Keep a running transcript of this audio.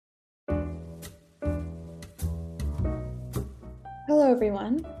Hello,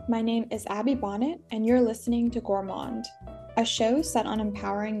 everyone. My name is Abby Bonnet, and you're listening to Gourmand, a show set on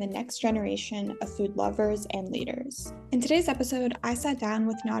empowering the next generation of food lovers and leaders. In today's episode, I sat down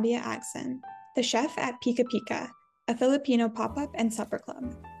with Nadia Agsen, the chef at Pika Pika, a Filipino pop up and supper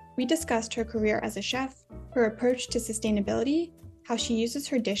club. We discussed her career as a chef, her approach to sustainability, how she uses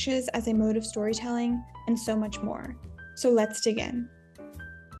her dishes as a mode of storytelling, and so much more. So let's dig in.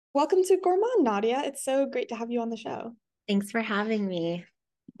 Welcome to Gourmand, Nadia. It's so great to have you on the show. Thanks for having me.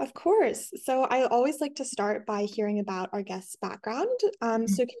 Of course. So I always like to start by hearing about our guest's background.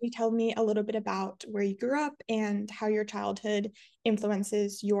 So can you tell me a little bit about where you grew up and how your childhood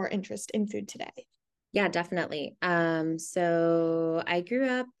influences your interest in food today? Yeah, definitely. So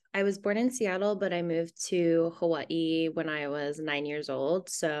I was born in Seattle, but I moved to Hawaii when I was 9 years old.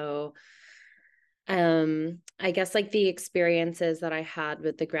 I guess like the experiences that I had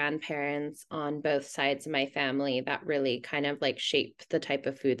with the grandparents on both sides of my family that really kind of like shaped the type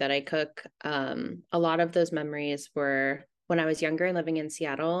of food that I cook. A lot of those memories were when I was younger and living in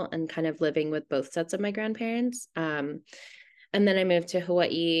Seattle and kind of living with both sets of my grandparents. And then I moved to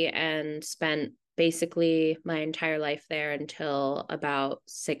Hawaii and spent basically my entire life there until about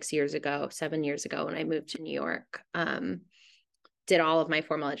 6 years ago, 7 years ago, when I moved to New York. Did all of my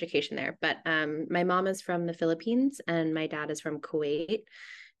formal education there. But my mom is from the Philippines and my dad is from Kuwait.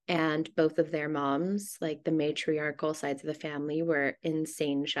 And both of their moms, like the matriarchal sides of the family, were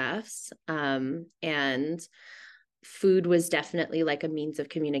insane chefs. And food was definitely like a means of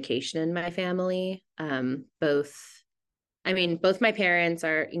communication in my family. Both my parents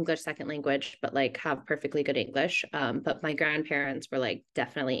are English second language, but like have perfectly good English. But my grandparents were like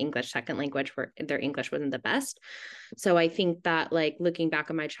definitely English second language, where their English wasn't the best. So I think that like looking back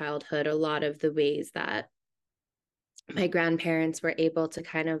on my childhood, a lot of the ways that my grandparents were able to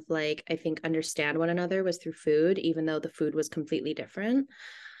kind of like, I think, understand one another was through food, even though the food was completely different.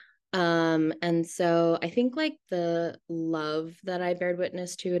 And so I think like the love that I bared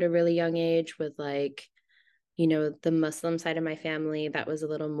witness to at a really young age with like, the Muslim side of my family that was a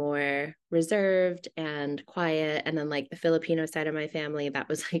little more reserved and quiet. And then like the Filipino side of my family that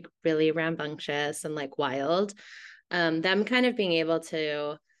was like really rambunctious and like wild. Them kind of being able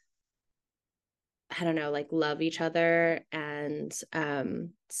to, I don't know, like love each other and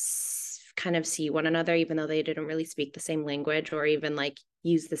kind of see one another, even though they didn't really speak the same language or even like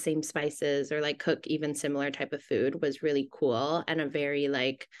use the same spices or like cook even similar type of food was really cool and a very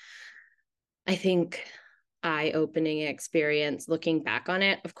like, I think, eye-opening experience looking back on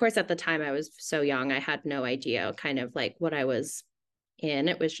it. Of course, at the time I was so young, I had no idea kind of like what I was in.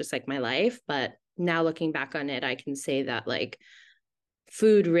 It was just like my life. But now looking back on it, I can say that like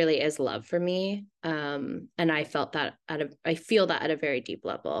food really is love for me. And I feel that at a very deep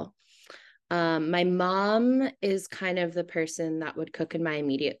level. My mom is kind of the person that would cook in my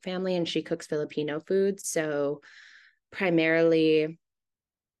immediate family, and she cooks Filipino food. So primarily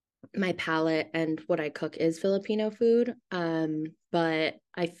my palate and what I cook is Filipino food. But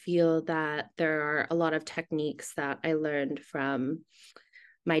I feel that there are a lot of techniques that I learned from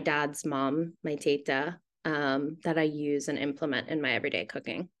my dad's mom, my teta, that I use and implement in my everyday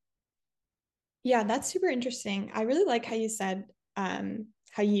cooking. Yeah, that's super interesting. I really like how you said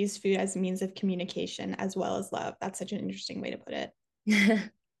how you use food as a means of communication as well as love. That's such an interesting way to put it.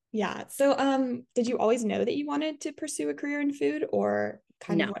 Yeah. So, did you always know that you wanted to pursue a career in food, or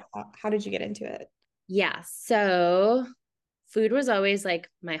kind of No. how did you get into it? Yeah. So food was always like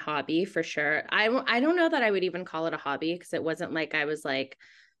my hobby for sure. I don't know that I would even call it a hobby because it wasn't like I was like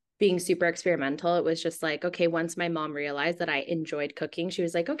being super experimental. It was just like, okay, once my mom realized that I enjoyed cooking, she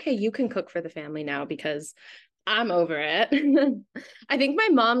was like, okay, you can cook for the family now because I'm over it. I think my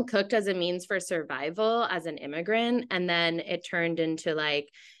mom cooked as a means for survival as an immigrant. And then it turned into like,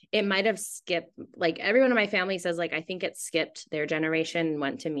 it might have skipped, like everyone in my family says, like, I think it skipped their generation and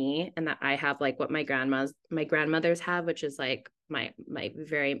went to me, and that I have like what my grandmothers have, which is like my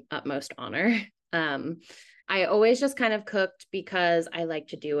very utmost honor. Um, I always just kind of cooked because I like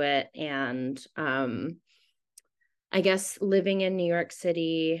to do it. And I guess living in New York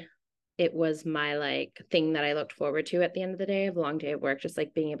City, it was my like thing that I looked forward to at the end of the day of a long day of work, just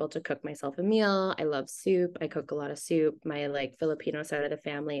like being able to cook myself a meal. I love soup. I cook a lot of soup. My like Filipino side of the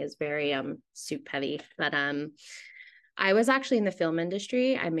family is very soup heavy. But I was actually in the film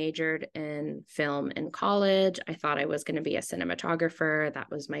industry. I majored in film in college. I thought I was going to be a cinematographer.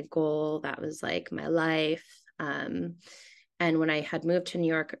 That was my goal. That was like my life. And when I had moved to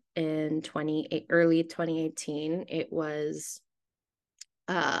New York in early 2018,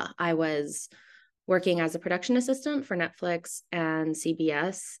 I was working as a production assistant for Netflix and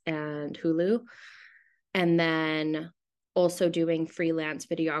CBS and Hulu. And then also doing freelance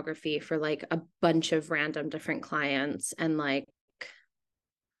videography for like a bunch of random different clients and like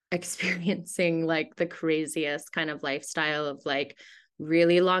experiencing like the craziest kind of lifestyle of like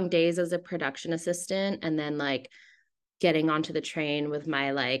really long days as a production assistant and then like getting onto the train with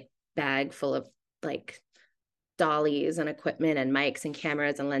my like bag full of like dollies and equipment and mics and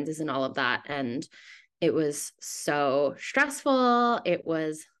cameras and lenses and all of that. And it was so stressful. It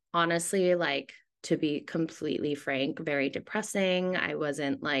was honestly, like, to be completely frank, very depressing. I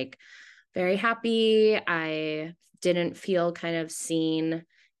wasn't like very happy. I didn't feel kind of seen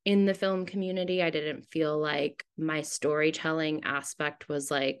in the film community. I didn't feel like my storytelling aspect was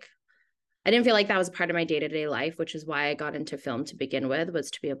like, I didn't feel like that was part of my day-to-day life, which is why I got into film to begin with,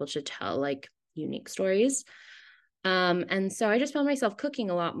 was to be able to tell like unique stories. And so I just found myself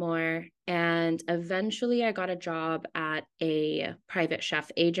cooking a lot more. And eventually I got a job at a private chef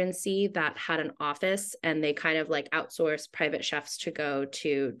agency that had an office, and they kind of like outsourced private chefs to go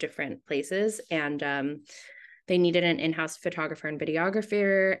to different places. And they needed an in-house photographer and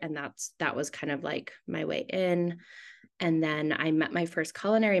videographer. And that was kind of like my way in. And then I met my first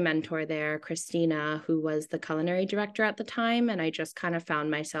culinary mentor there, Christina, who was the culinary director at the time. And I just kind of found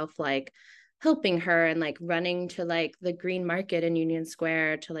myself like helping her and like running to like the green market in Union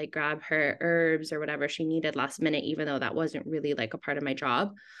Square to like grab her herbs or whatever she needed last minute, even though that wasn't really like a part of my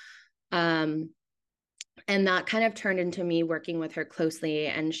job. Um, and that kind of turned into me working with her closely.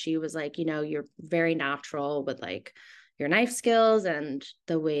 And she was like, you know, you're very natural with like your knife skills and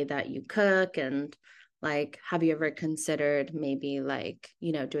the way that you cook. And like, have you ever considered maybe like,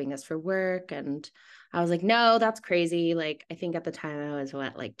 you know, doing this for work? And I was like, no, that's crazy. Like, I think at the time I was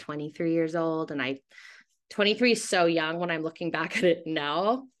what, like 23 years old. And 23 is so young when I'm looking back at it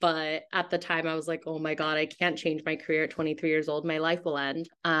now. But at the time I was like, oh my God, I can't change my career at 23 years old. My life will end.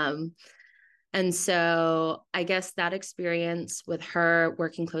 And so I guess that experience with her,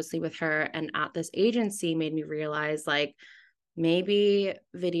 working closely with her and at this agency, made me realize like maybe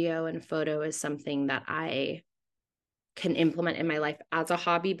video and photo is something that I can implement in my life as a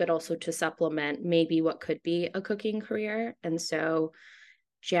hobby, but also to supplement maybe what could be a cooking career. And so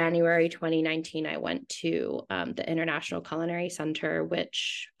January 2019, I went to the International Culinary Center,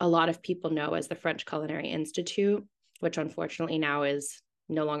 which a lot of people know as the French Culinary Institute, which unfortunately now is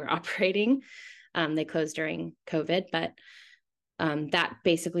no longer operating. They closed during COVID, but that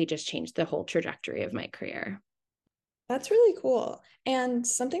basically just changed the whole trajectory of my career. That's really cool. And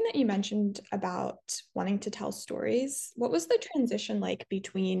something that you mentioned about wanting to tell stories, what was the transition like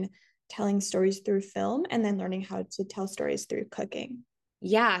between telling stories through film and then learning how to tell stories through cooking?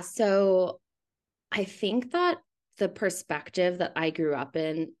 Yeah, so I think that the perspective that I grew up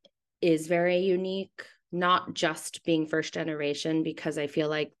in is very unique, not just being first generation, because I feel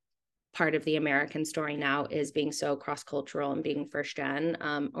like part of the American story now is being so cross-cultural and being first gen,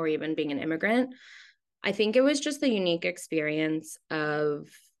 or even being an immigrant. I think it was just the unique experience of,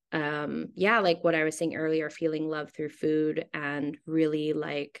 yeah, like what I was saying earlier, feeling love through food and really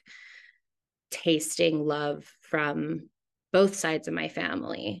like tasting love from both sides of my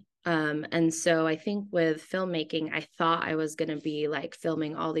family. And so I think with filmmaking, I thought I was going to be like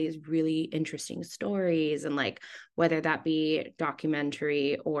filming all these really interesting stories and like whether that be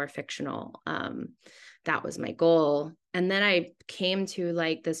documentary or fictional. That was my goal. And then I came to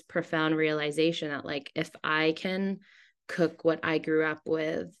like this profound realization that like if I can cook what I grew up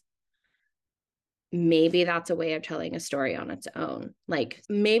with, maybe that's a way of telling a story on its own. Like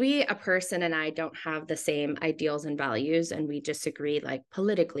maybe a person and I don't have the same ideals and values and we disagree like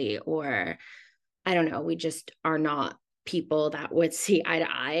politically, or I don't know, we just are not people that would see eye to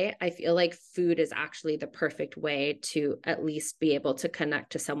eye. I feel like food is actually the perfect way to at least be able to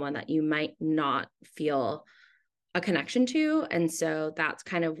connect to someone that you might not feel a connection to. And so that's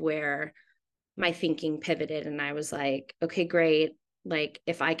kind of where my thinking pivoted. And I was like, okay, great. Like,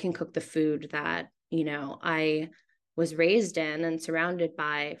 if I can cook the food that, you know, I was raised in and surrounded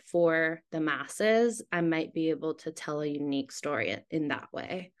by for the masses, I might be able to tell a unique story in that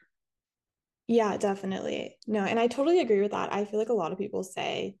way. Yeah, definitely. No, and I totally agree with that. I feel like a lot of people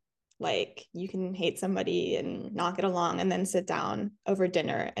say, like, you can hate somebody and not get along and then sit down over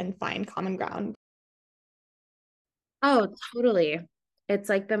dinner and find common ground. Oh, totally. It's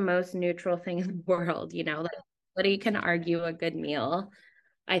like the most neutral thing in the world, you know, like nobody can argue a good meal.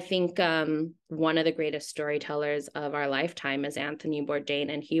 I think one of the greatest storytellers of our lifetime is Anthony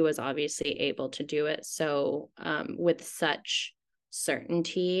Bourdain, and he was obviously able to do it so with such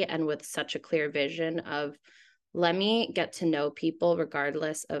certainty and with such a clear vision of let me get to know people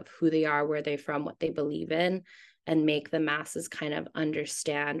regardless of who they are, where they're from, what they believe in, and make the masses kind of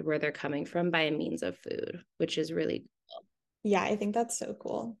understand where they're coming from by a means of food, which is really cool. Yeah, I think that's so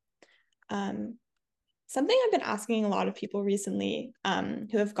cool. Um, Something I've been asking a lot of people recently,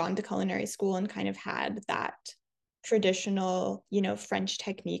 who have gone to culinary school and kind of had that traditional, French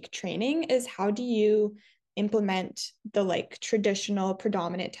technique training is how do you implement the like traditional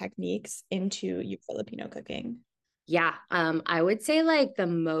predominant techniques into your Filipino cooking? Yeah, I would say like the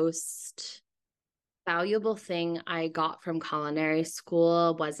most valuable thing I got from culinary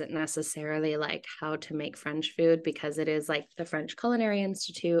school wasn't necessarily like how to make French food because it is like the French Culinary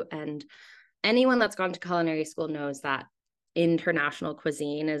Institute. And anyone that's gone to culinary school knows that international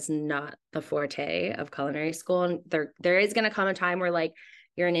cuisine is not the forte of culinary school. And there is going to come a time where like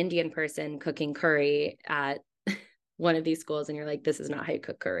you're an Indian person cooking curry at one of these schools and you're like, this is not how you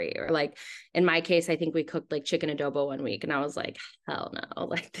cook curry. Or like in my case, I think we cooked like chicken adobo one week and I was like, hell no,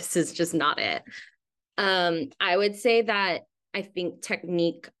 like this is just not it. I would say that I think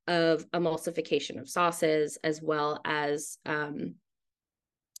technique of emulsification of sauces as well as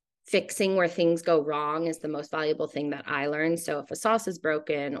fixing where things go wrong is the most valuable thing that I learned. So if a sauce is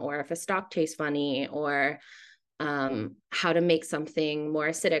broken or if a stock tastes funny or how to make something more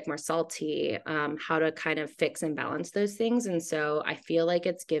acidic, more salty, how to kind of fix and balance those things. And so I feel like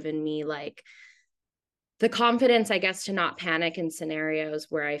it's given me like the confidence, I guess, to not panic in scenarios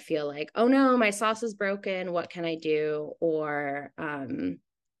where I feel like, oh no, my sauce is broken. What can I do? Or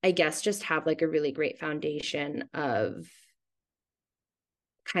I guess just have like a really great foundation of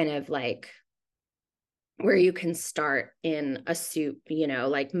kind of like where you can start in a soup,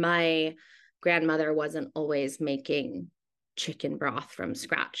 like my grandmother wasn't always making chicken broth from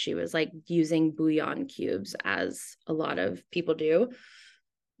scratch. She was like using bouillon cubes as a lot of people do.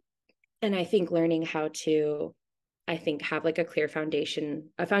 And I think learning how to have like a clear foundation,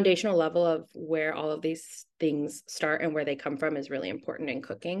 a foundational level of where all of these things start and where they come from is really important in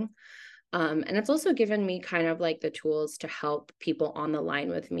cooking. And it's also given me kind of like the tools to help people on the line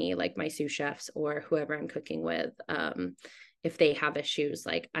with me, like my sous chefs or whoever I'm cooking with. If they have issues,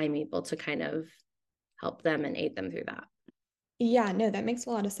 like I'm able to kind of help them and aid them through that. Yeah, no, that makes a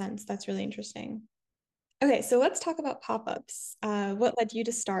lot of sense. That's really interesting. Okay, so let's talk about pop-ups. What led you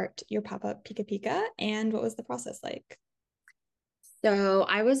to start your pop-up Pika Pika, and what was the process like? So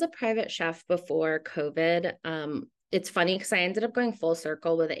I was a private chef before COVID. It's funny because I ended up going full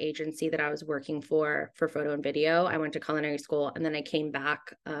circle with the agency that I was working for photo and video. I went to culinary school and then I came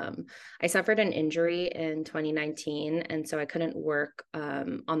back. I suffered an injury in 2019, and so I couldn't work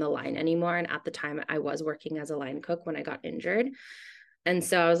on the line anymore. And at the time, I was working as a line cook when I got injured. And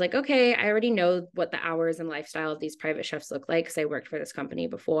so I was like, okay, I already know what the hours and lifestyle of these private chefs look like because I worked for this company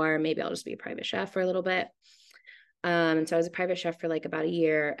before. Maybe I'll just be a private chef for a little bit. And so I was a private chef for like about a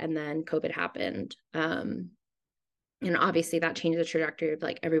year, and then COVID happened. And obviously that changed the trajectory of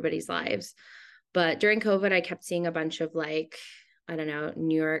like everybody's lives. But during COVID, I kept seeing a bunch of like, I don't know,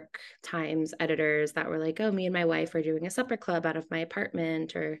 New York Times editors that were like, oh, me and my wife are doing a supper club out of my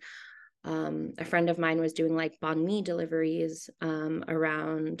apartment. Or a friend of mine was doing like banh mi deliveries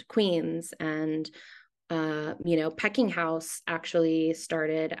around Queens. And Pecking House actually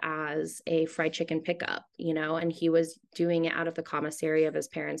started as a fried chicken pickup, and he was doing it out of the commissary of his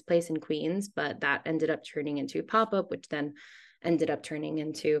parents' place in Queens, but that ended up turning into a pop up, which then ended up turning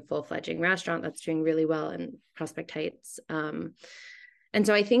into a full fledging restaurant that's doing really well in Prospect Heights. And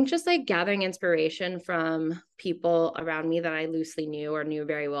so I think just like gathering inspiration from people around me that I loosely knew or knew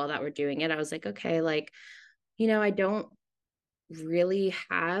very well that were doing it, I was like, okay, like, I don't really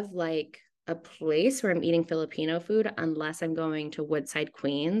have like a place where I'm eating Filipino food unless I'm going to Woodside,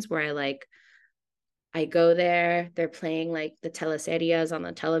 Queens, where I go there, they're playing like the teleserias on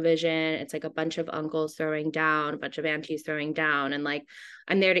the television. It's like a bunch of uncles throwing down, a bunch of aunties throwing down, and like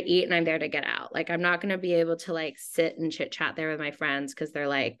I'm there to eat and I'm there to get out. Like I'm not going to be able to like sit and chit chat there with my friends because they're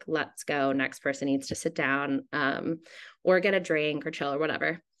like, let's go, next person needs to sit down, or get a drink or chill or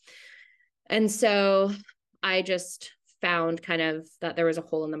whatever. And so I just found kind of that there was a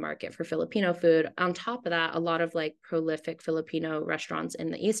hole in the market for Filipino food. On top of that, a lot of like prolific Filipino restaurants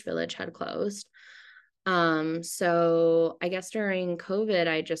in the East Village had closed. So I guess during COVID,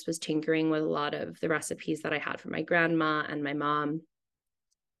 I just was tinkering with a lot of the recipes that I had from my grandma and my mom.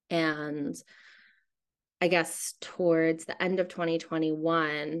 And I guess towards the end of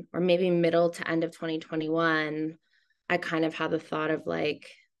 2021, or maybe middle to end of 2021, I kind of had the thought of like,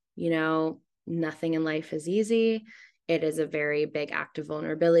 nothing in life is easy. It is a very big act of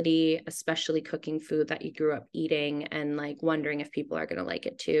vulnerability, especially cooking food that you grew up eating and like wondering if people are going to like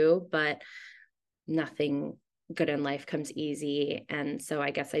it too. But nothing good in life comes easy. And so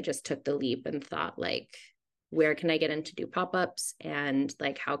I guess I just took the leap and thought, like, where can I get in to do pop ups and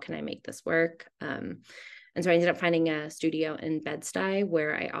like, how can I make this work? And so I ended up finding a studio in Bed-Stuy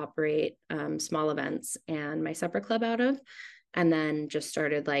where I operate small events and my supper club out of, and then just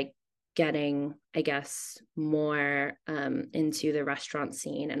started like getting, I guess, more into the restaurant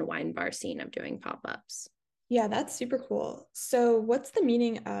scene and wine bar scene of doing pop-ups. Yeah, that's super cool. So, what's the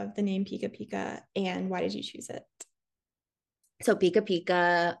meaning of the name Pika Pika and why did you choose it? So Pika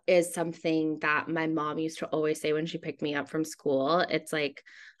Pika is something that my mom used to always say when she picked me up from school. It's like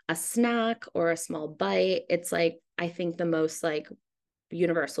a snack or a small bite. It's like, I think the most like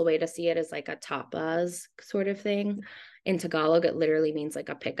universal way to see it is like a tapas sort of thing. In Tagalog, it literally means like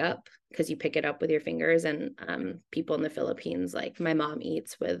a pickup because you pick it up with your fingers. And people in the Philippines, like my mom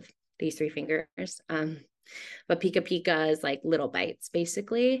eats with these three fingers. But Pika Pika is like little bites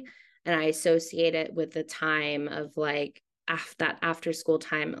basically. And I associate it with the time of like that after school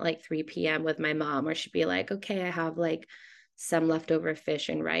time, like 3 p.m. with my mom, where she'd be like, okay, I have like some leftover fish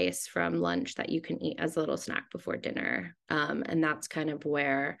and rice from lunch that you can eat as a little snack before dinner. And that's kind of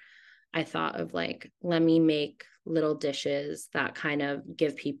where I thought of like, let me make little dishes that kind of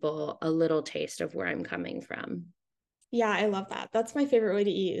give people a little taste of where I'm coming from. Yeah, I love that. That's my favorite way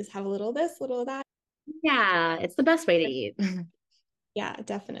to eat is have a little of this, a little of that. Yeah, it's the best way to eat. Yeah,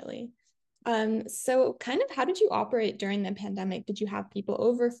 definitely. So kind of how did you operate during the pandemic? Did you have people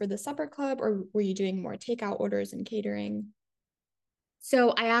over for the supper club or were you doing more takeout orders and catering?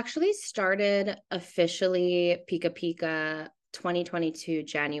 So I actually started officially Pika Pika 2022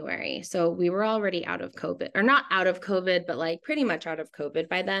 January. So we were already out of COVID, or not out of COVID, but like pretty much out of COVID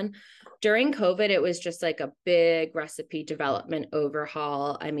by then. During COVID, it was just like a big recipe development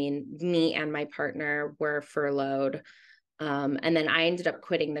overhaul. I mean, me and my partner were furloughed. And then I ended up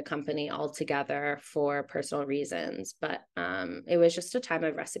quitting the company altogether for personal reasons. But it was just a time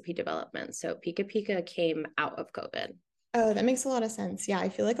of recipe development. So Pika Pika came out of COVID. Oh, that makes a lot of sense. Yeah, I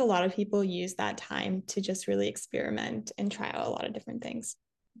feel like a lot of people use that time to just really experiment and try out a lot of different things.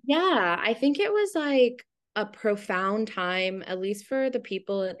 Yeah, I think it was like a profound time, at least for the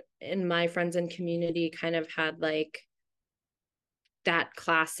people in my friends and community, kind of had like that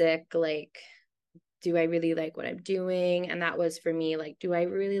classic, like, do I really like what I'm doing? And that was for me, like, do I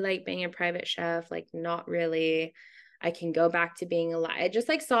really like being a private chef? Like, not really. I can go back to being alive. I just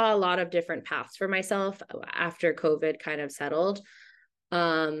like saw a lot of different paths for myself after COVID kind of settled.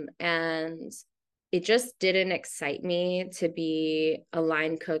 And it just didn't excite me to be a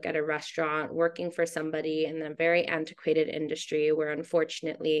line cook at a restaurant working for somebody in a very antiquated industry where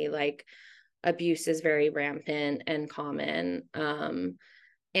unfortunately like abuse is very rampant and common.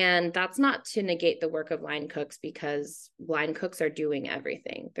 And that's not to negate the work of line cooks because line cooks are doing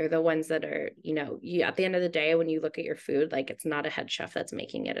everything. They're the ones that are, you at the end of the day, when you look at your food, like it's not a head chef that's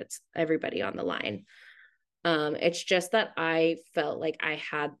making it, it's everybody on the line. It's just that I felt like I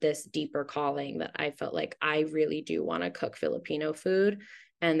had this deeper calling that I felt like I really do want to cook Filipino food.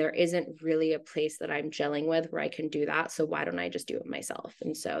 And there isn't really a place that I'm gelling with where I can do that. So why don't I just do it myself?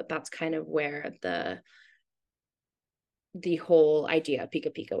 And so that's kind of where the whole idea of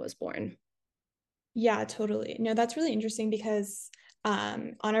Pika Pika was born. Yeah, totally. No, that's really interesting because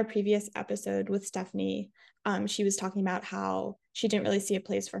on our previous episode with Stephanie, she was talking about how she didn't really see a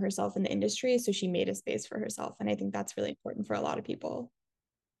place for herself in the industry, so she made a space for herself. And I think that's really important for a lot of people.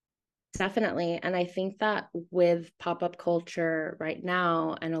 Definitely. And I think that with pop up culture right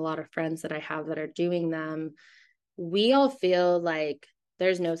now, and a lot of friends that I have that are doing them, we all feel like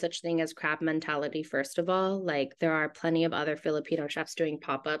there's no such thing as crab mentality, first of all. Like, there are plenty of other Filipino chefs doing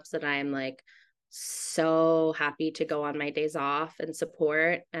pop ups that I'm like so happy to go on my days off and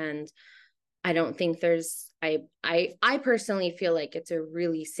support. And I don't think there's I personally feel like it's a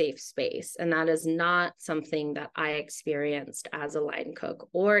really safe space, and that is not something that I experienced as a line cook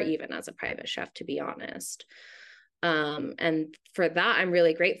or even as a private chef, to be honest. And for that I'm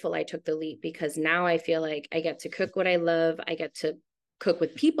really grateful I took the leap, because now I feel like I get to cook what I love, I get to cook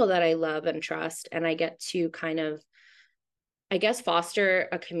with people that I love and trust, and I get to kind of, I guess, foster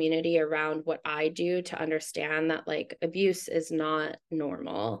a community around what I do to understand that like abuse is not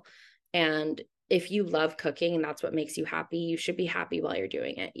normal. And if you love cooking and that's what makes you happy, you should be happy while you're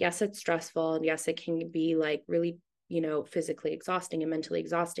doing it. Yes, it's stressful. And yes, it can be like really, physically exhausting and mentally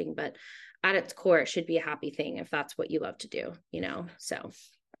exhausting, but at its core, it should be a happy thing if that's what you love to do. So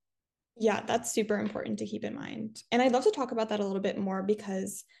Yeah, that's super important to keep in mind. And I'd love to talk about that a little bit more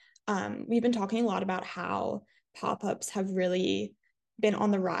because we've been talking a lot about how pop-ups have really been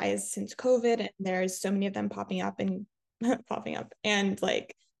on the rise since COVID, and there's so many of them popping up and popping up and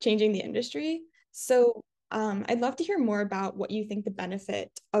like changing the industry. So I'd love to hear more about what you think the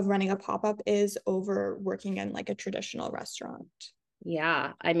benefit of running a pop-up is over working in like a traditional restaurant.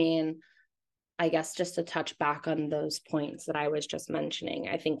 yeah, I mean, I guess just to touch back on those points that I was just mentioning,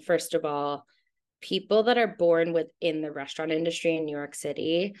 I think, first of all, people that are born within the restaurant industry in New York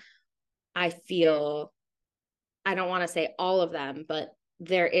City, I feel, I don't want to say all of them, but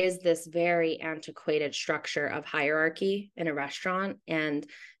there is this very antiquated structure of hierarchy in a restaurant, and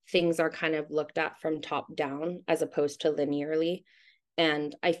things are kind of looked at from top down as opposed to linearly.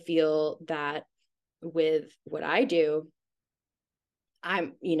 And I feel that with what I do,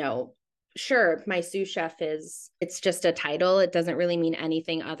 I'm, sure, my sous chef it's just a title. It doesn't really mean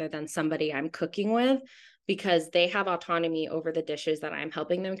anything other than somebody I'm cooking with, because they have autonomy over the dishes that I'm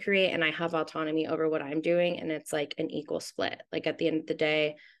helping them create. And I have autonomy over what I'm doing. And it's like an equal split. Like at the end of the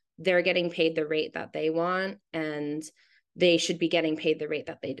day, they're getting paid the rate that they want, and they should be getting paid the rate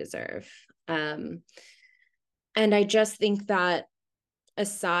that they deserve. And I just think that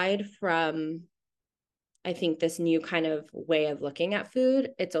aside from, I think, this new kind of way of looking at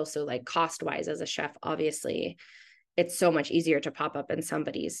food, it's also like cost wise as a chef, obviously, it's so much easier to pop up in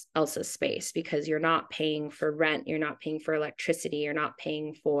somebody else's space because you're not paying for rent, you're not paying for electricity, you're not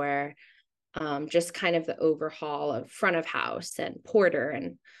paying for just kind of the overhaul of front of house and porter.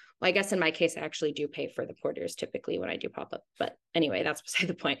 And well, I guess in my case, I actually do pay for the porters typically when I do pop up. But anyway, that's beside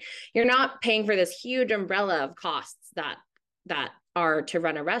the point. You're not paying for this huge umbrella of costs that are to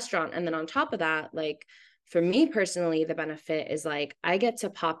run a restaurant. And then on top of that, like for me personally, the benefit is like I get to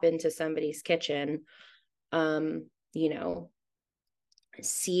pop into somebody's kitchen, you know,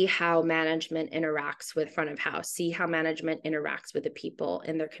 see how management interacts with front of house, see how management interacts with the people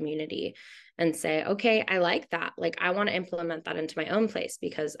in their community, and say, okay, I like that. Like, I want to implement that into my own place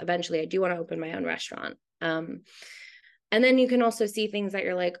because eventually I do want to open my own restaurant. And then you can also see things that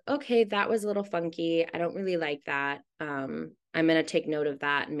you're like, okay, that was a little funky. I don't really like that. I'm going to take note of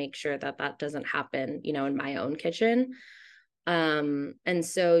that and make sure that that doesn't happen, in my own kitchen. And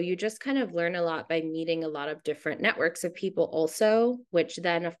so you just kind of learn a lot by meeting a lot of different networks of people also, which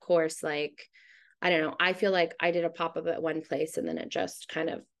then of course, like, I don't know, I feel like I did a pop-up at one place and then it just kind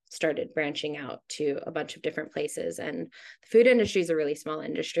of started branching out to a bunch of different places. And the food industry is a really small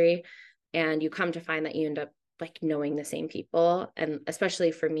industry, and you come to find that you end up like knowing the same people. And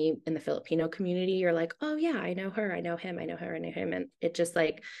especially for me in the Filipino community, you're like, oh yeah, I know her, I know him, I know her, I know him. And it just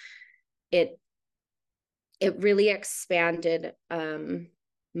like, it really expanded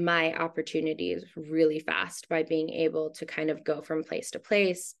my opportunities really fast by being able to kind of go from place to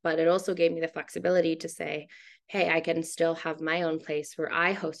place. But it also gave me the flexibility to say, hey, I can still have my own place where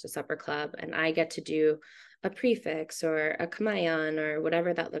I host a supper club and I get to do a prefix or a kamayan or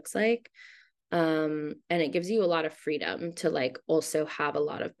whatever that looks like. And it gives you a lot of freedom to like also have a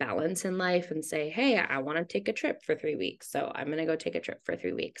lot of balance in life and say, hey, I want to take a trip for 3 weeks. So I'm going to go take a trip for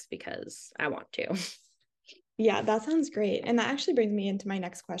 3 weeks because I want to. Yeah, that sounds great. And that actually brings me into my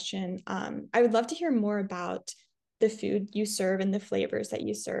next question. I would love to hear more about the food you serve and the flavors that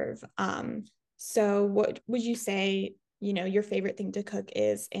you serve. So what would you say, your favorite thing to cook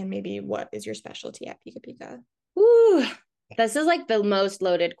is, and maybe what is your specialty at Pika Pika? Ooh, this is like the most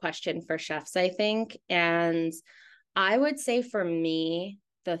loaded question for chefs, I think. And I would say for me,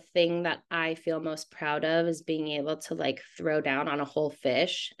 the thing that I feel most proud of is being able to like throw down on a whole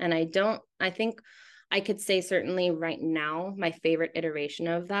fish. And I think I could say certainly right now, my favorite iteration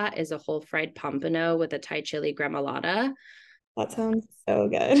of that is a whole fried pompano with a Thai chili gremolata. That sounds so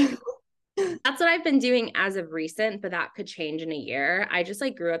good. That's what I've been doing as of recent, but that could change in a year. I just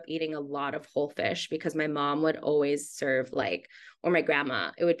like grew up eating a lot of whole fish because my mom would always serve like, or my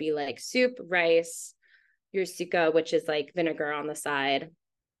grandma, it would be like soup, rice, your suka, which is like vinegar on the side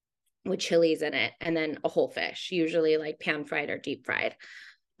with chilies in it, and then a whole fish, usually like pan fried or deep fried.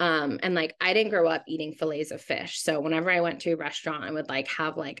 And like I didn't grow up eating fillets of fish. So whenever I went to a restaurant, I would like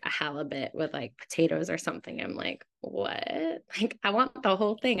have like a halibut with like potatoes or something. I'm like, what? Like I want the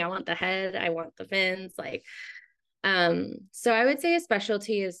whole thing. I want the head, I want the fins. Like, so I would say a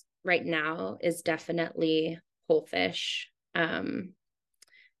specialty is right now is definitely whole fish. And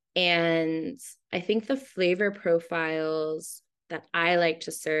I think the flavor profiles that I like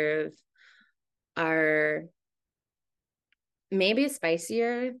to serve are maybe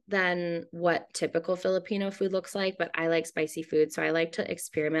spicier than what typical Filipino food looks like, but I like spicy food. So I like to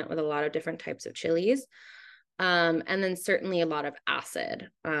experiment with a lot of different types of chilies. And then certainly a lot of acid.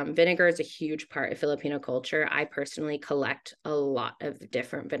 Vinegar is a huge part of Filipino culture. I personally collect a lot of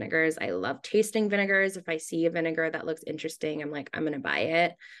different vinegars. I love tasting vinegars. If I see a vinegar that looks interesting, I'm like, I'm going to buy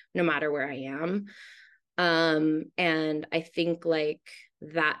it no matter where I am. And I think like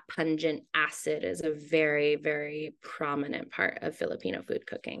that pungent acid is a very, very prominent part of Filipino food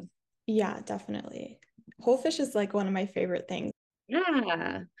cooking. Yeah, definitely. Whole fish is like one of my favorite things.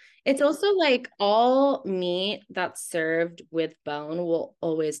 Yeah. It's also like all meat that's served with bone will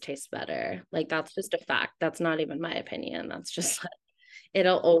always taste better. Like that's just a fact. That's not even my opinion. That's just like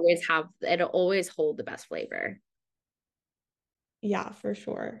it'll always hold the best flavor. Yeah, for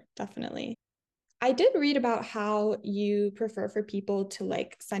sure. Definitely. I did read about how you prefer for people to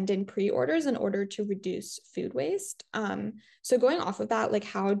like send in pre-orders in order to reduce food waste. So going off of that, like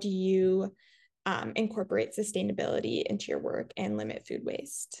how do you incorporate sustainability into your work and limit food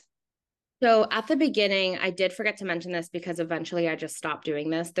waste? So at the beginning, I did forget to mention this because eventually I just stopped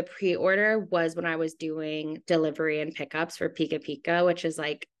doing this. The pre-order was when I was doing delivery and pickups for Pika Pika, which is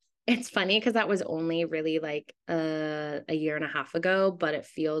like, it's funny because that was only really like a year and a half ago, but it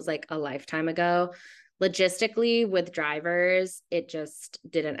feels like a lifetime ago. Logistically, with drivers, it just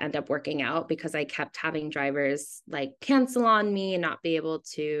didn't end up working out because I kept having drivers like cancel on me and not be able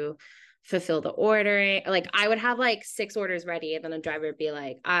to fulfill the ordering. Like I would have like 6 orders ready, and then a driver would be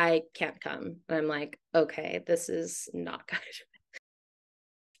like, I can't come. And I'm like, okay, this is not good.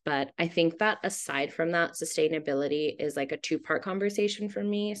 But I think that aside from that, sustainability is like a two-part conversation for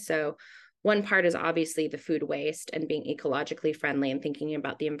me. So one part is obviously the food waste and being ecologically friendly and thinking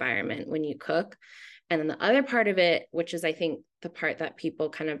about the environment when you cook. And then the other part of it, which is I think the part that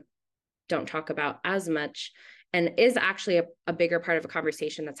people kind of don't talk about as much and is actually a bigger part of a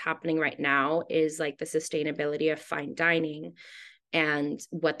conversation that's happening right now, is like the sustainability of fine dining and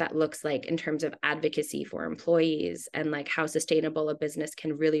what that looks like in terms of advocacy for employees and like how sustainable a business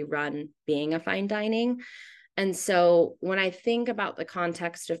can really run being a fine dining. And so when I think about the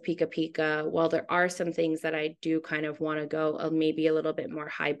context of Pika Pika, while there are some things that I do kind of want to go maybe a little bit more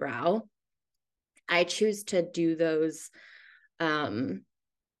highbrow, I choose to do those um,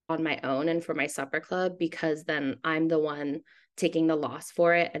 on my own and for my supper club, because then I'm the one taking the loss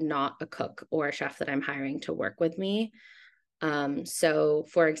for it and not a cook or a chef that I'm hiring to work with me. So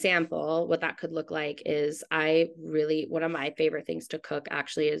for example, what that could look like is one of my favorite things to cook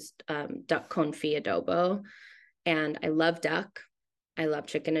actually is duck confit adobo. And I love duck. I love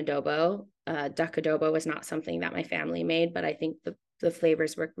chicken adobo. Duck adobo is not something that my family made, but I think the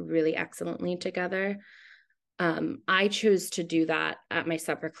flavors work really excellently together. I choose to do that at my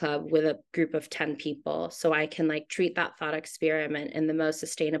supper club with a group of 10 people. So I can like treat that thought experiment in the most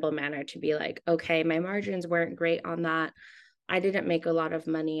sustainable manner to be like, okay, my margins weren't great on that. I didn't make a lot of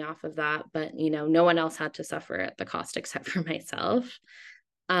money off of that, but no one else had to suffer at the cost except for myself.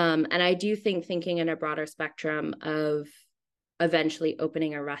 And I do think thinking in a broader spectrum of eventually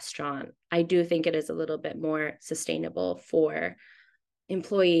opening a restaurant, I do think it is a little bit more sustainable for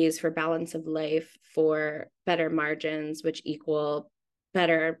employees, for balance of life, for better margins, which equal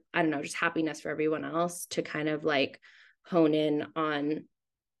better, I don't know, just happiness for everyone else, to kind of like hone in on,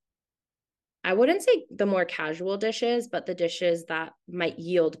 I wouldn't say the more casual dishes, but the dishes that might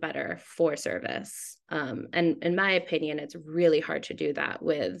yield better for service. And in my opinion, it's really hard to do that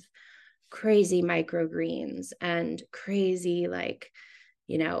with crazy microgreens and crazy like,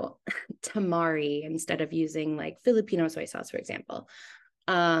 tamari instead of using like Filipino soy sauce, for example.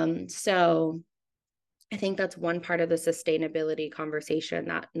 So I think that's one part of the sustainability conversation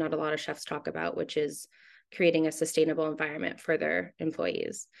that not a lot of chefs talk about, which is creating a sustainable environment for their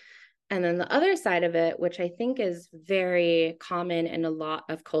employees. And then the other side of it, which I think is very common in a lot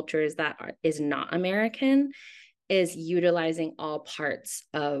of cultures is not American, is utilizing all parts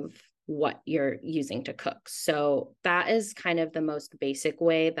of what you're using to cook. So that is kind of the most basic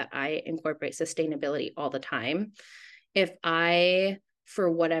way that I incorporate sustainability all the time. If I,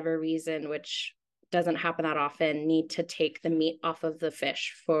 for whatever reason, which doesn't happen that often, need to take the meat off of the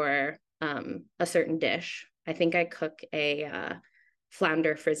fish for a certain dish. I think I cook a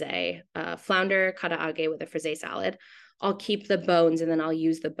flounder frisee, flounder karaage with a frisee salad. I'll keep the bones and then I'll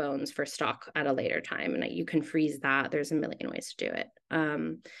use the bones for stock at a later time. And you can freeze that. There's a million ways to do it.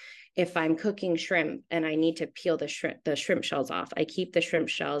 If I'm cooking shrimp and I need to peel the shrimp shells off, I keep the shrimp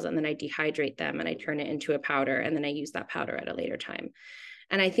shells and then I dehydrate them and I turn it into a powder and then I use that powder at a later time.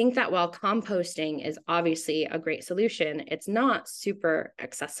 And I think that while composting is obviously a great solution, it's not super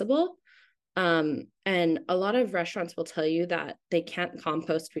accessible. And a lot of restaurants will tell you that they can't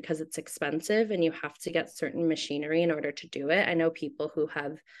compost because it's expensive and you have to get certain machinery in order to do it. I know people who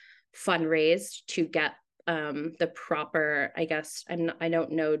have fundraised to get the proper, I guess, I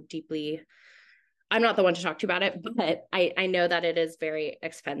don't know deeply. I'm not the one to talk to about it, but I know that it is very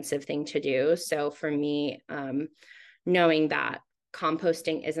expensive thing to do. So for me, knowing that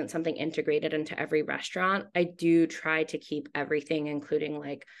composting isn't something integrated into every restaurant, I do try to keep everything, including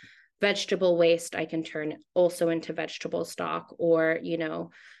like vegetable waste, I can turn also into vegetable stock, or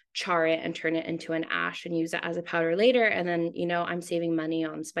char it and turn it into an ash and use it as a powder later. And then, I'm saving money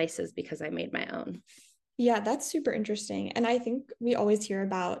on spices because I made my own. Yeah, that's super interesting. And I think we always hear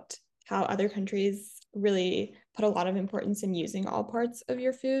about how other countries really put a lot of importance in using all parts of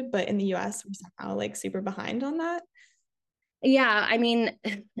your food, but in the US, we're somehow like super behind on that. Yeah, I mean,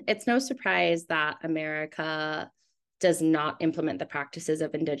 it's no surprise that America does not implement the practices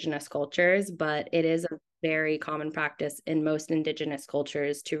of indigenous cultures, but it is a very common practice in most indigenous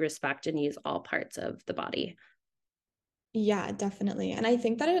cultures to respect and use all parts of the body. Yeah, definitely. And I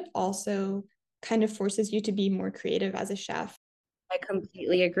think that it also kind of forces you to be more creative as a chef. I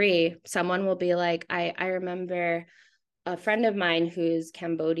completely agree. Someone will be like, I remember a friend of mine who's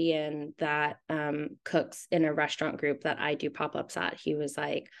Cambodian that cooks in a restaurant group that I do pop-ups at. He was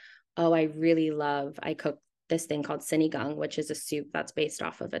like, oh, I cook this thing called sinigang, which is a soup that's based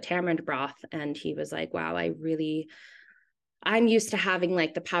off of a tamarind broth. And he was like, wow, I'm used to having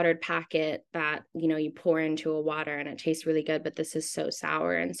like the powdered packet that, you pour into a water and it tastes really good, but this is so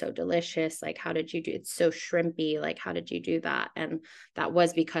sour and so delicious. Like, how did you do it? It's so shrimpy. Like, how did you do that? And that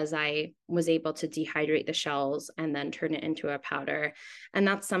was because I was able to dehydrate the shells and then turn it into a powder. And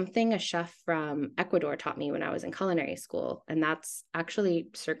that's something a chef from Ecuador taught me when I was in culinary school. And that's actually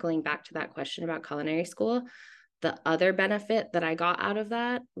circling back to that question about culinary school. The other benefit that I got out of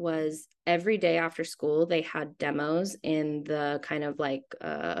that was every day after school, they had demos in the kind of like,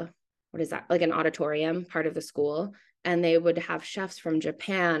 what is that? Like an auditorium part of the school. And they would have chefs from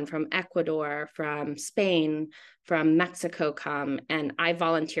Japan, from Ecuador, from Spain, from Mexico come. And I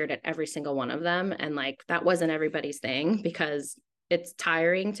volunteered at every single one of them. And like, that wasn't everybody's thing because it's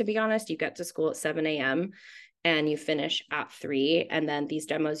tiring, to be honest. You get to school at 7 a.m. and you finish at 3, and then these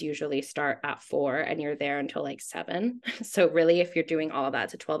demos usually start at 4 and you're there until like 7. So really, if you're doing all of that,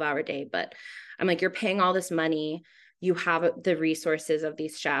 it's a 12-hour day. But I'm like, you're paying all this money, you have the resources of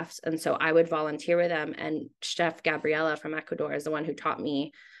these chefs, and so I would volunteer with them. And Chef Gabriela from Ecuador is the one who taught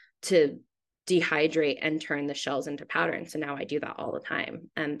me to dehydrate and turn the shells into powder, and so now I do that all the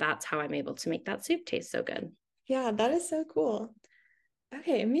time, and that's how I'm able to make that soup taste so good. Yeah, that is so cool.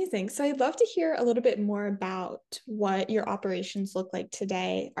 Okay, amazing. So I'd love to hear a little bit more about what your operations look like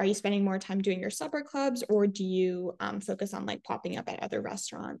today. Are you spending more time doing your supper clubs, or do you focus on like popping up at other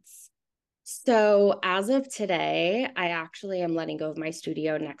restaurants? So as of today, I actually am letting go of my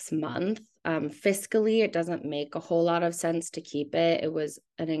studio next month. Fiscally, it doesn't make a whole lot of sense to keep it. It was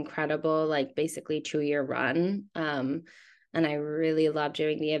an incredible, like basically 2-year run. And I really love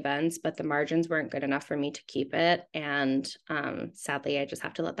doing the events, but the margins weren't good enough for me to keep it. And sadly, I just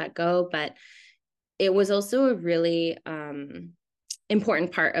have to let that go. But it was also a really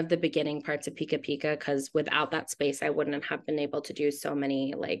important part of the beginning parts of Pika Pika, because without that space, I wouldn't have been able to do so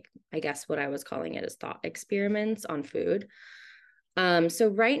many, like, I guess what I was calling it is thought experiments on food. So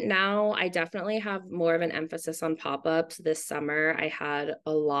right now, I definitely have more of an emphasis on pop-ups. This summer, I had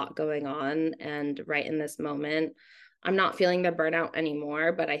a lot going on, and right in this moment, I'm not feeling the burnout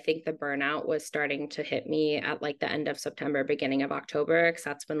anymore, but I think the burnout was starting to hit me at like the end of September, beginning of October, because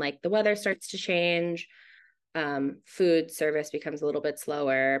that's when like the weather starts to change. Food service becomes a little bit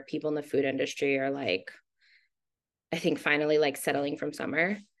slower. People in the food industry are like, I think finally like settling from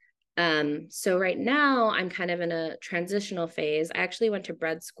summer. So right now I'm kind of in a transitional phase. I actually went to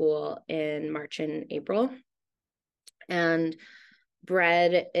bread school in March and April. And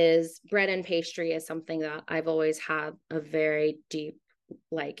bread and pastry is something that I've always had a very deep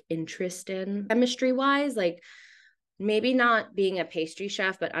like interest in chemistry wise. Like maybe not being a pastry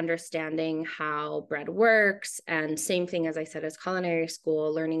chef, but understanding how bread works. And same thing as I said, as culinary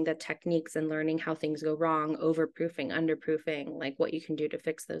school, learning the techniques and learning how things go wrong, overproofing, underproofing, like what you can do to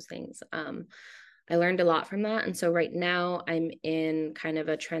fix those things. I learned a lot from that. And so right now I'm in kind of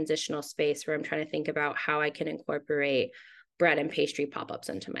a transitional space where I'm trying to think about how I can incorporate bread and pastry pop-ups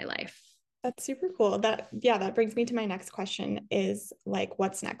into my life. That's super cool. That, yeah, that brings me to my next question is like,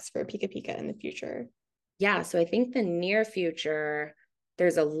 what's next for Pika Pika in the future? Yeah, so I think the near future,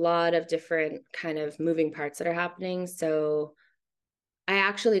 there's a lot of different kind of moving parts that are happening. So I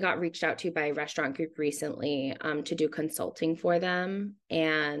actually got reached out to by a restaurant group recently to do consulting for them.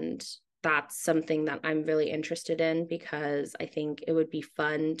 And that's something that I'm really interested in because I think it would be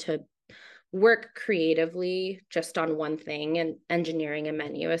fun to work creatively just on one thing. And engineering a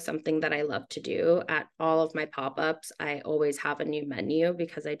menu is something that I love to do. At all of my pop-ups, I always have a new menu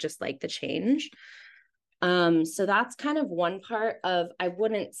because I just like the change. So that's kind of one part of, I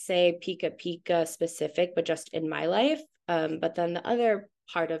wouldn't say Pika Pika specific, but just in my life. But then the other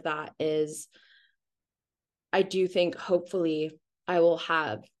part of that is I do think hopefully I will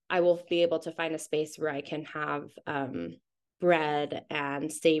be able to find a space where I can have bread and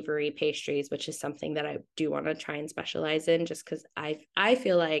savory pastries, which is something that I do want to try and specialize in, just because I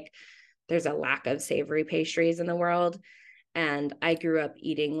feel like there's a lack of savory pastries in the world. And I grew up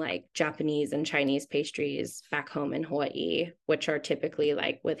eating like Japanese and Chinese pastries back home in Hawaii, which are typically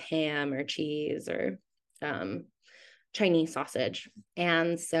like with ham or cheese or Chinese sausage.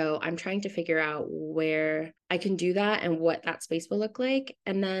 And so I'm trying to figure out where I can do that and what that space will look like.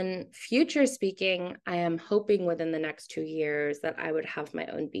 And then, future speaking, I am hoping within the next 2 years that I would have my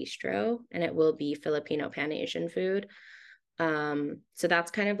own bistro, and it will be Filipino Pan Asian food. So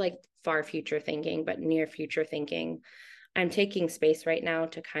that's kind of like far future thinking, but near future thinking. I'm taking space right now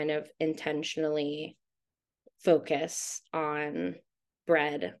to kind of intentionally focus on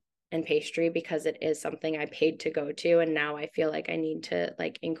bread and pastry because it is something I paid to go to. And now I feel like I need to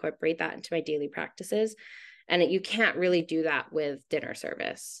like incorporate that into my daily practices. And you can't really do that with dinner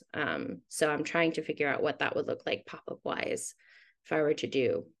service. So I'm trying to figure out what that would look like pop-up wise if I were to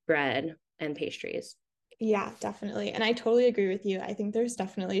do bread and pastries. Yeah, definitely. And I totally agree with you. I think there's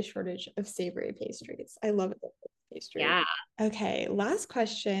definitely a shortage of savory pastries. I love pastry. Yeah. Okay, last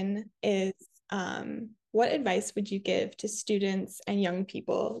question is what advice would you give to students and young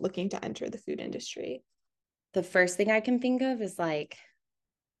people looking to enter the food industry? The first thing I can think of is like,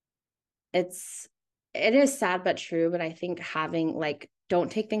 it is sad but true, but I think having like,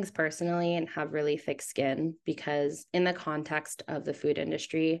 don't take things personally and have really thick skin, because in the context of the food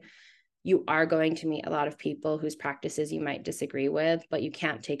industry, you are going to meet a lot of people whose practices you might disagree with, but you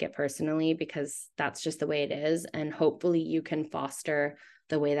can't take it personally because that's just the way it is. And hopefully you can foster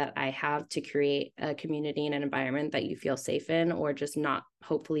the way that I have to create a community and an environment that you feel safe in, or just not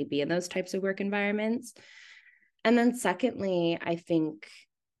hopefully be in those types of work environments. And then secondly, I think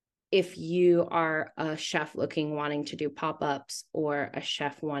if you are a chef wanting to do pop-ups, or a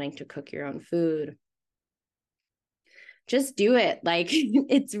chef wanting to cook your own food, just do it. Like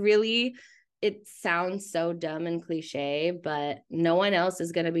it sounds so dumb and cliche, but no one else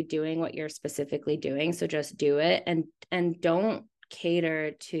is going to be doing what you're specifically doing. So just do it, and don't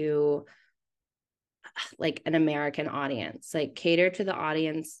cater to like an American audience. Like cater to the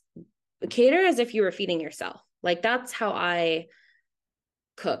audience, cater as if you were feeding yourself. Like that's how I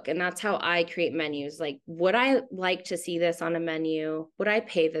cook, and that's how I create menus. Like, would I like to see this on a menu? Would I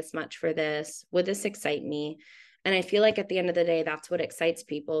pay this much for this? Would this excite me? And I feel like at the end of the day, that's what excites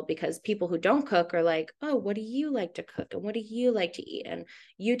people, because people who don't cook are like, oh, what do you like to cook? And what do you like to eat? And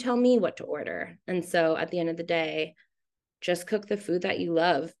you tell me what to order. And so at the end of the day, just cook the food that you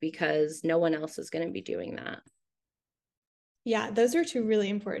love, because no one else is going to be doing that. Yeah, those are two really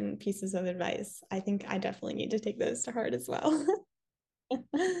important pieces of advice. I think I definitely need to take those to heart as well.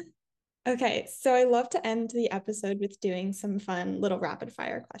 Okay, so I love to end the episode with doing some fun little rapid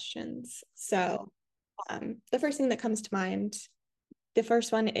fire questions. So, the first thing that comes to mind, the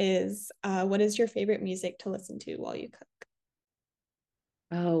first one is, what is your favorite music to listen to while you cook?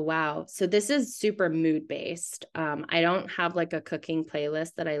 Oh, wow. So this is super mood based. I don't have like a cooking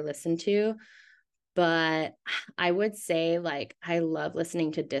playlist that I listen to, but I would say like I love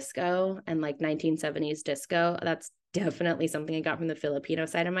listening to disco and like 1970s disco. That's definitely something I got from the Filipino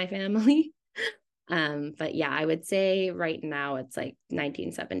side of my family. But yeah, I would say right now it's like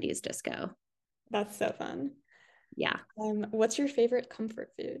 1970s disco. That's so fun. Yeah. What's your favorite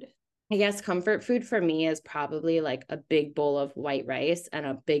comfort food? I guess comfort food for me is probably like a big bowl of white rice and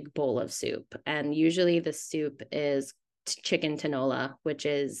a big bowl of soup. And usually the soup is chicken tinola, which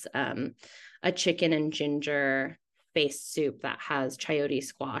is a chicken and ginger based soup that has chayote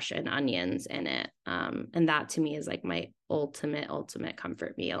squash and onions in it. And that to me is like my ultimate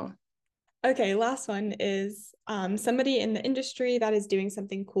comfort meal. Okay, last one is somebody in the industry that is doing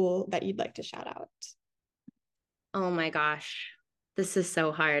something cool that you'd like to shout out. Oh my gosh. This is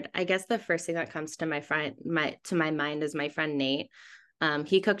so hard. I guess the first thing that comes to my mind is my friend Nate.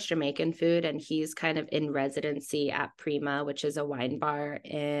 He cooks Jamaican food, and he's kind of in residency at Prima, which is a wine bar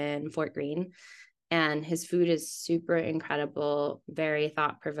in Fort Greene. And his food is super incredible, very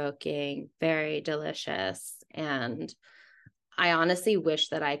thought-provoking, very delicious. And I honestly wish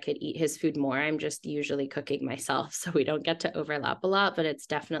that I could eat his food more. I'm just usually cooking myself, so we don't get to overlap a lot, but it's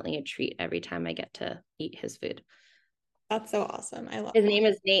definitely a treat every time I get to eat his food. That's so awesome. I love His that. name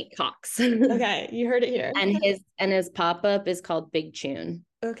is Nate Cox. Okay, you heard it here. And his pop-up is called Big Tune.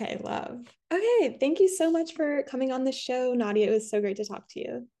 Okay, love. Okay, thank you so much for coming on the show, Nadia. It was so great to talk to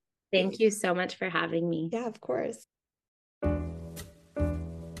you. Thank you so much for having me. Yeah, of course.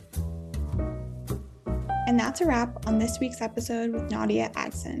 And that's a wrap on this week's episode with Nadia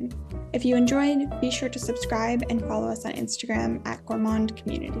Agsen. If you enjoyed, be sure to subscribe and follow us on Instagram at Gourmand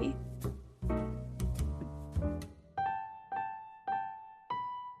Community.